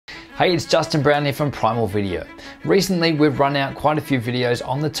Hey, it's Justin Brown here from Primal Video. Recently, we've run out quite a few videos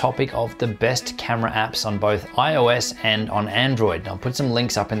on the topic of the best camera apps on both iOS and on Android. I'll put some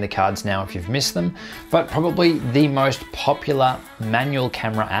links up in the cards now if you've missed them, but probably the most popular manual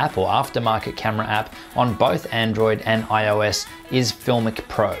camera app or aftermarket camera app on both Android and iOS is FiLMiC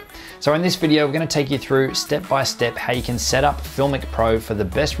Pro. So in this video, we're going to take you through step by step how you can set up FiLMiC Pro for the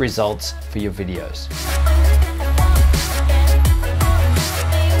best results for your videos.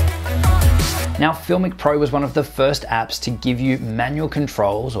 Now, FiLMiC Pro was one of the first apps to give you manual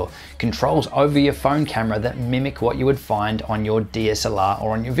controls or controls over your phone camera that mimic what you would find on your DSLR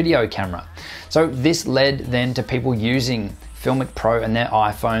or on your video camera. So this led then to people using FiLMiC Pro and their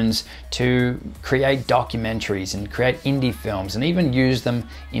iPhones to create documentaries and create indie films and even use them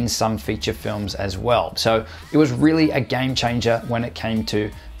in some feature films as well. So it was really a game changer when it came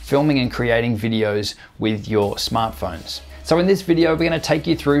to filming and creating videos with your smartphones. So in this video, we're going to take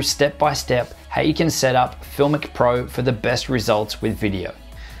you through step by step how you can set up FiLMiC Pro for the best results with video.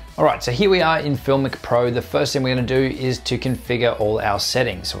 All right, so here we are in FiLMiC Pro. The first thing we're going to do is to configure all our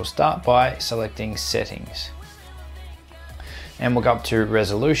settings. So we'll start by selecting settings. And we'll go up to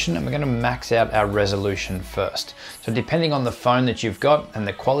resolution and we're going to max out our resolution first. So depending on the phone that you've got and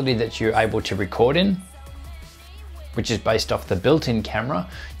the quality that you're able to record in, which is based off the built-in camera,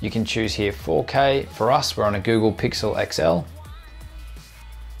 you can choose here 4K. For us, we're on a Google Pixel XL.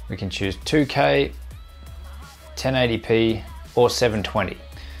 We can choose 2K, 1080p, or 720.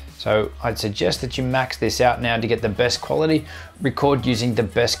 So I'd suggest that you max this out now to get the best quality. Record using the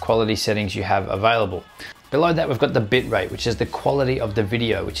best quality settings you have available. Below that, we've got the bitrate, which is the quality of the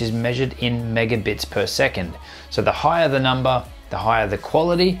video, which is measured in megabits per second. So the higher the number, the higher the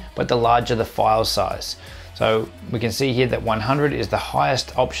quality, but the larger the file size. So we can see here that 100 is the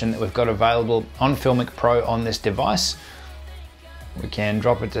highest option that we've got available on FiLMiC Pro on this device. We can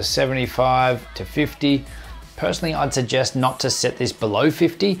drop it to 75 to 50. Personally, I'd suggest not to set this below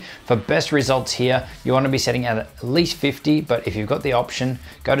 50. For best results here, you want to be setting at least 50, but if you've got the option,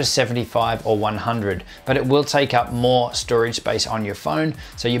 go to 75 or 100. But it will take up more storage space on your phone,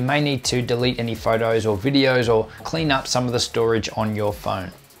 so you may need to delete any photos or videos or clean up some of the storage on your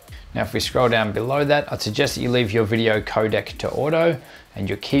phone. Now, if we scroll down below that, I'd suggest that you leave your video codec to auto and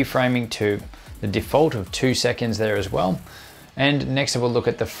your keyframing to the default of 2 seconds there as well. And next we'll look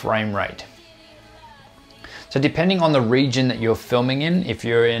at the frame rate. So depending on the region that you're filming in, if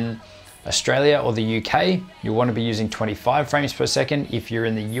you're in Australia or the UK, you want to be using 25 frames per second. If you're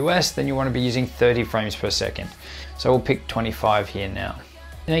in the US, then you want to be using 30 frames per second. So we'll pick 25 here now.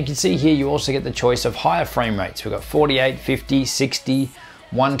 And you can see here you also get the choice of higher frame rates. We've got 48, 50, 60,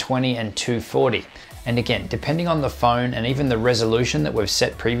 120 and 240. And again, depending on the phone and even the resolution that we've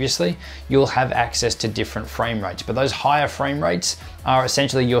set previously, you'll have access to different frame rates. But those higher frame rates are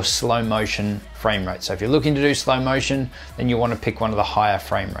essentially your slow motion frame rate. So if you're looking to do slow motion, then you want to pick one of the higher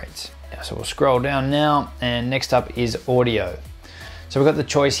frame rates. So we'll scroll down now, and next up is audio. So we've got the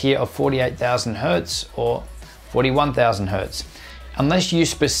choice here of 48,000 Hertz or 41,000 Hertz. Unless you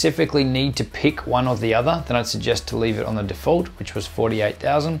specifically need to pick one or the other, then I'd suggest to leave it on the default, which was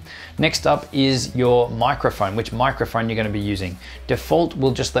 48,000. Next up is your microphone, which microphone you're going to be using. Default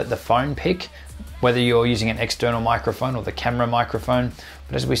will just let the phone pick whether you're using an external microphone or the camera microphone.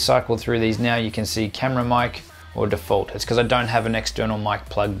 But as we cycle through these now, you can see camera mic or default. It's because I don't have an external mic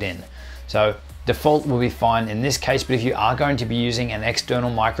plugged in. So default will be fine in this case, but if you are going to be using an external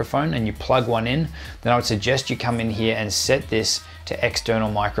microphone and you plug one in, then I would suggest you come in here and set this to external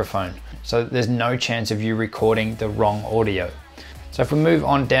microphone, so there's no chance of you recording the wrong audio. So if we move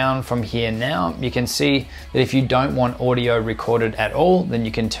on down from here now, you can see that if you don't want audio recorded at all, then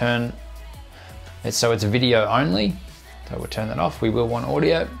you can turn it so it's video only. So we'll turn that off. We will want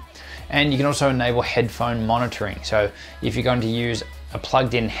audio. And you can also enable headphone monitoring. So if you're going to use a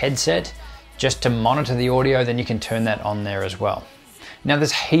plugged in headset just to monitor the audio, then you can turn that on there as well. Now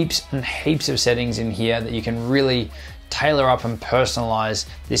there's heaps and heaps of settings in here that you can really tailor up and personalize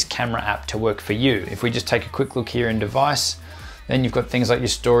this camera app to work for you. If we just take a quick look here in device, then you've got things like your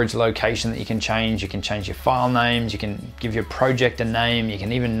storage location that you can change. You can change your file names, you can give your project a name, you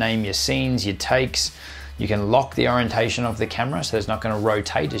can even name your scenes, your takes. You can lock the orientation of the camera so it's not going to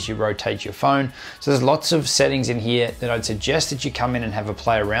rotate as you rotate your phone. So there's lots of settings in here that I'd suggest that you come in and have a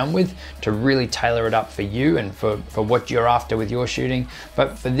play around with to really tailor it up for you and for what you're after with your shooting.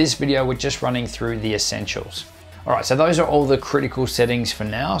 But for this video, we're just running through the essentials. All right, so those are all the critical settings for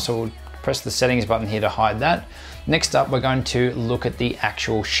now. So we'll press the settings button here to hide that. Next up, we're going to look at the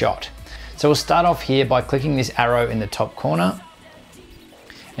actual shot. So we'll start off here by clicking this arrow in the top corner.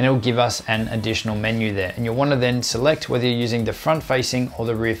 and it will give us an additional menu there. And you'll want to then select whether you're using the front facing or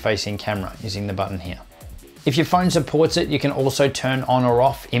the rear facing camera using the button here. If your phone supports it, you can also turn on or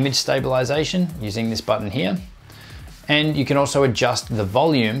off image stabilization using this button here. And you can also adjust the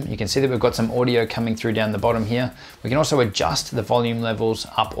volume. You can see that we've got some audio coming through down the bottom here. We can also adjust the volume levels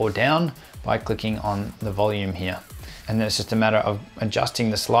up or down by clicking on the volume here. And then it's just a matter of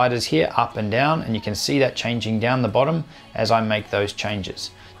adjusting the sliders here up and down, and you can see that changing down the bottom as I make those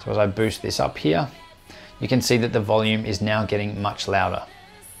changes. So as I boost this up here, you can see that the volume is now getting much louder.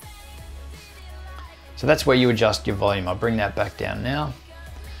 So that's where you adjust your volume. I'll bring that back down now,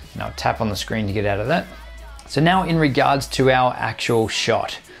 and I'll tap on the screen to get out of that. So now in regards to our actual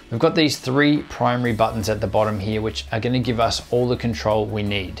shot, we've got these three primary buttons at the bottom here, which are going to give us all the control we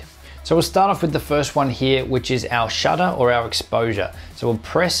need. So we'll start off with the first one here, which is our shutter or our exposure. So we'll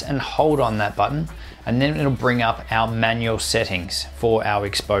press and hold on that button, and then it'll bring up our manual settings for our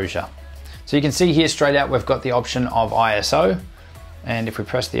exposure. So you can see here straight out, we've got the option of ISO. And if we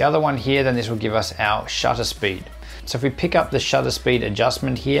press the other one here, then this will give us our shutter speed. So if we pick up the shutter speed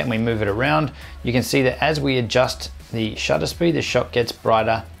adjustment here and we move it around, you can see that as we adjust the shutter speed, the shot gets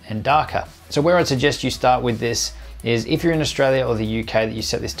brighter and darker. So where I'd suggest you start with this is if you're in Australia or the UK, that you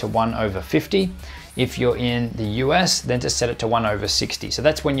set this to 1/50. If you're in the US, then to set it to 1/60. So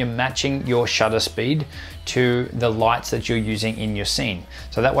that's when you're matching your shutter speed to the lights that you're using in your scene.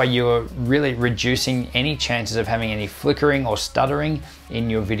 So that way you're really reducing any chances of having any flickering or stuttering in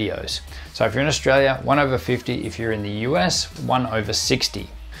your videos. So if you're in Australia, 1/50. If you're in the US, 1/60.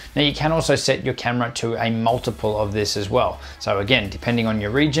 Now you can also set your camera to a multiple of this as well. So again, depending on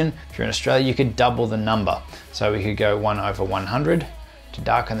your region, if you're in Australia, you could double the number. So we could go 1/100 to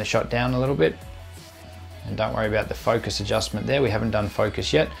darken the shot down a little bit. And don't worry about the focus adjustment there. We haven't done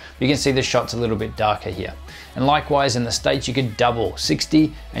focus yet. You can see the shot's a little bit darker here. And likewise in the States, you could double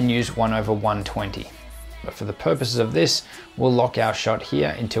 60 and use 1/120. But for the purposes of this, we'll lock our shot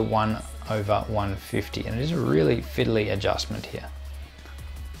here into 1/150. And it is a really fiddly adjustment here.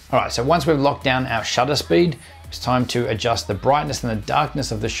 All right, so once we've locked down our shutter speed, it's time to adjust the brightness and the darkness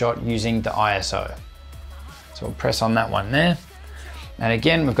of the shot using the ISO. So we'll press on that one there. And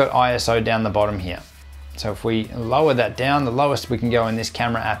again, we've got ISO down the bottom here. So if we lower that down, the lowest we can go in this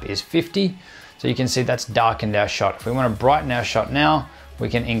camera app is 50. So you can see that's darkened our shot. If we want to brighten our shot now, we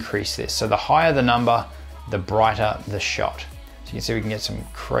can increase this. So the higher the number, the brighter the shot. So you can see we can get some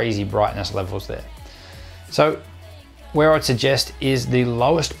crazy brightness levels there. So where I'd suggest is the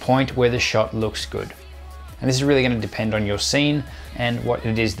lowest point where the shot looks good. And this is really going to depend on your scene and what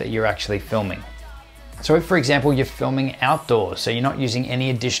it is that you're actually filming. So if, for example, you're filming outdoors, so you're not using any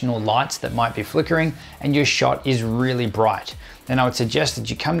additional lights that might be flickering and your shot is really bright, then I would suggest that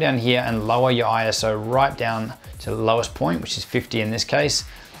you come down here and lower your ISO right down to the lowest point, which is 50 in this case.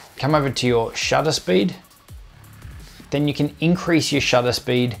 Come over to your shutter speed. Then you can increase your shutter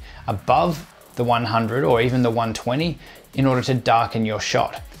speed above the 100 or even the 120 in order to darken your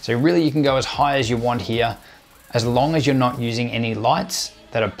shot. So really you can go as high as you want here, as long as you're not using any lights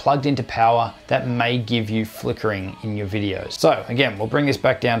that are plugged into power that may give you flickering in your videos. So again, we'll bring this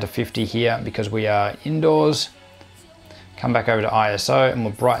back down to 50 here because we are indoors. Come back over to ISO and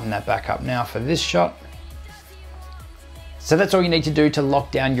we'll brighten that back up now for this shot. So that's all you need to do to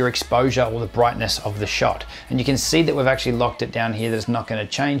lock down your exposure or the brightness of the shot. And you can see that we've actually locked it down here, that it's not going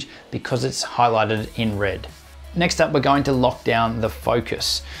to change because it's highlighted in red. Next up, we're going to lock down the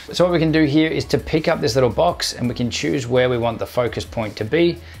focus. So what we can do here is to pick up this little box and we can choose where we want the focus point to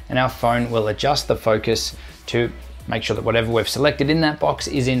be, and our phone will adjust the focus to make sure that whatever we've selected in that box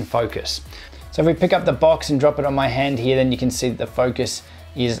is in focus. So if we pick up the box and drop it on my hand here, then you can see that the focus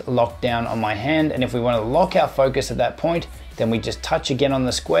is locked down on my hand. And if we want to lock our focus at that point, then we just touch again on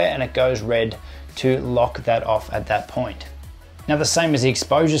the square and it goes red to lock that off at that point. Now the same as the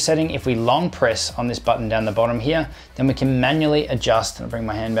exposure setting, if we long press on this button down the bottom here, then we can manually adjust, and I'll bring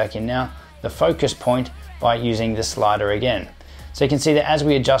my hand back in now, the focus point by using the slider again. So you can see that as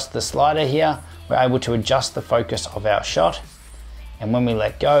we adjust the slider here, we're able to adjust the focus of our shot. And when we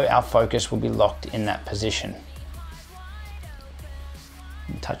let go, our focus will be locked in that position.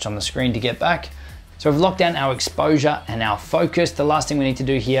 Touch on the screen to get back. So we've locked down our exposure and our focus. The last thing we need to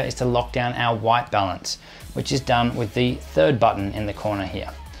do here is to lock down our white balance, which is done with the third button in the corner here.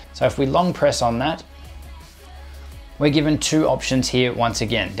 So if we long press on that, we're given two options here once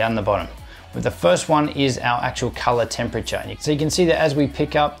again down the bottom. With the first one is our actual color temperature. So you can see that as we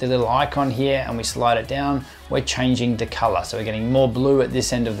pick up the little icon here and we slide it down, we're changing the color. So we're getting more blue at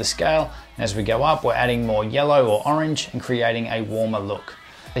this end of the scale. And as we go up, we're adding more yellow or orange and creating a warmer look.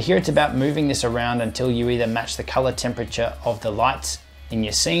 So here it's about moving this around until you either match the color temperature of the lights in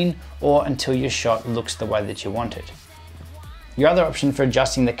your scene or until your shot looks the way that you want it. Your other option for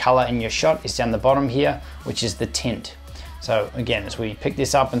adjusting the color in your shot is down the bottom here, which is the tint. So again, as we pick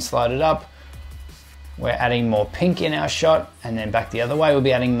this up and slide it up, we're adding more pink in our shot, and then back the other way, we'll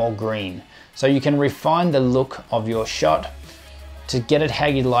be adding more green. So you can refine the look of your shot to get it how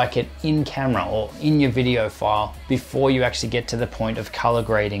you like it in camera or in your video file before you actually get to the point of color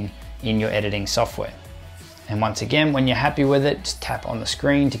grading in your editing software. And once again, when you're happy with it, just tap on the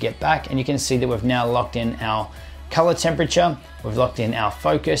screen to get back, and you can see that we've now locked in our color temperature, we've locked in our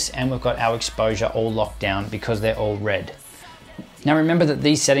focus, and we've got our exposure all locked down because they're all red. Now remember that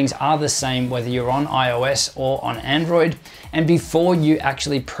these settings are the same whether you're on iOS or on Android, and before you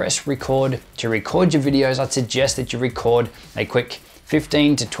actually press record to record your videos, I'd suggest that you record a quick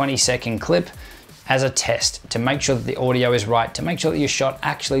 15 to 20 second clip as a test to make sure that the audio is right, to make sure that your shot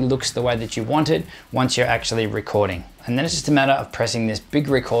actually looks the way that you want it once you're actually recording. And then it's just a matter of pressing this big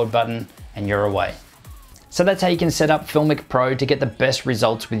record button and you're away. So that's how you can set up FiLMiC Pro to get the best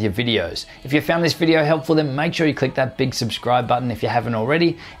results with your videos. If you found this video helpful, then make sure you click that big subscribe button if you haven't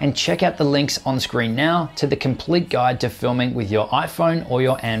already, and check out the links on screen now to the complete guide to filming with your iPhone or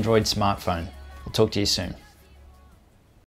your Android smartphone. I'll talk to you soon.